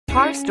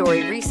Car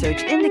Story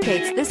research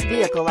indicates this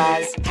vehicle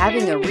as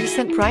having a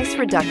recent price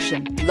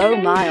reduction, low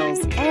miles,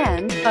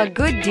 and a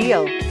good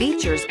deal.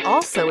 Features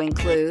also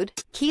include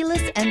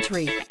keyless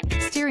entry,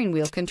 steering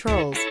wheel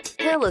controls,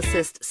 hill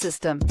assist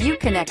system,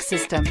 Uconnect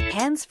system,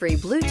 hands-free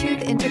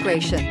Bluetooth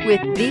integration.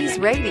 With these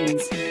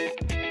ratings,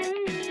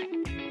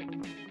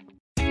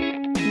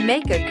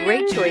 make a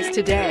great choice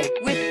today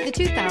with the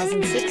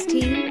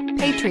 2016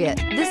 Patriot.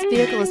 This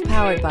vehicle is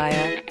powered by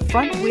a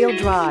front-wheel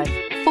drive,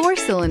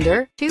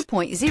 4-cylinder,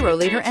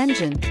 2.0-liter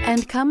engine,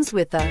 and comes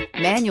with a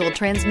manual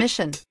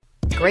transmission.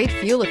 Great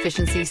fuel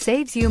efficiency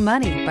saves you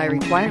money by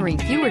requiring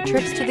fewer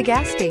trips to the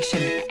gas station.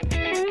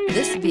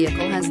 This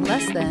vehicle has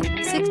less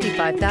than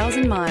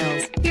 65,000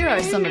 miles. Here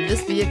are some of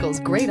this vehicle's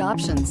great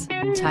options: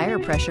 tire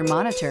pressure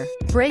monitor,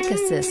 brake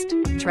assist,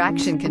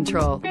 traction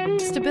control,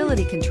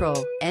 stability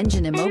control,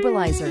 engine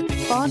immobilizer,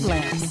 fog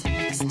lamps,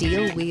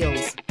 steel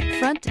wheels,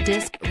 front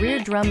disc rear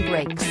drum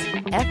brakes,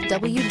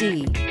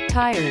 FWD,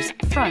 tires,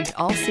 front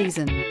all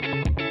season.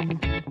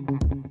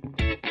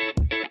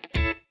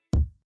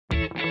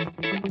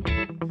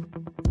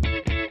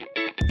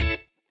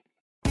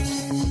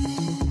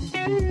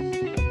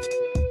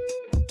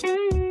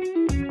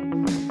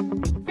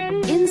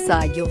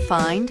 Inside you'll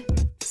find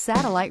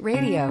satellite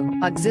radio,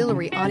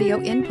 auxiliary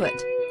audio input,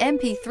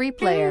 MP3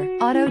 player,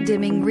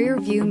 auto-dimming rear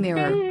view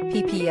mirror,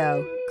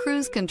 PPO,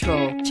 cruise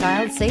control,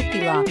 child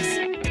safety locks,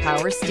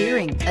 power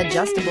steering,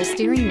 adjustable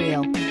steering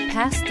wheel,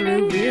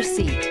 pass-through rear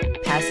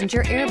seat,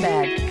 passenger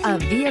airbag. A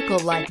vehicle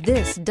like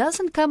this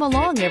doesn't come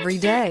along every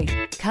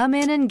day. Come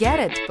in and get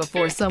it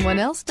before someone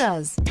else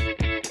does.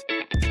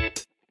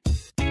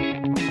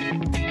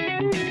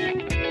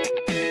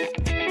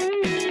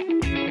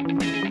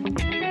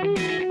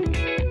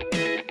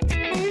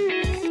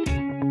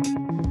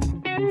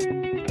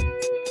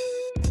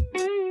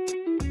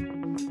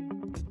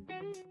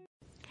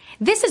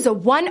 This is a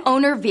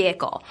one-owner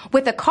vehicle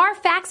with a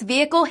CARFAX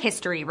Vehicle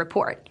History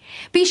Report.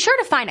 Be sure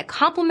to find a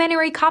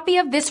complimentary copy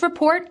of this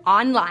report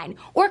online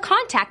or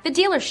contact the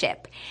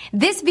dealership.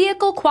 This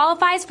vehicle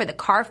qualifies for the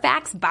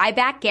CARFAX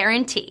Buyback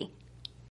Guarantee.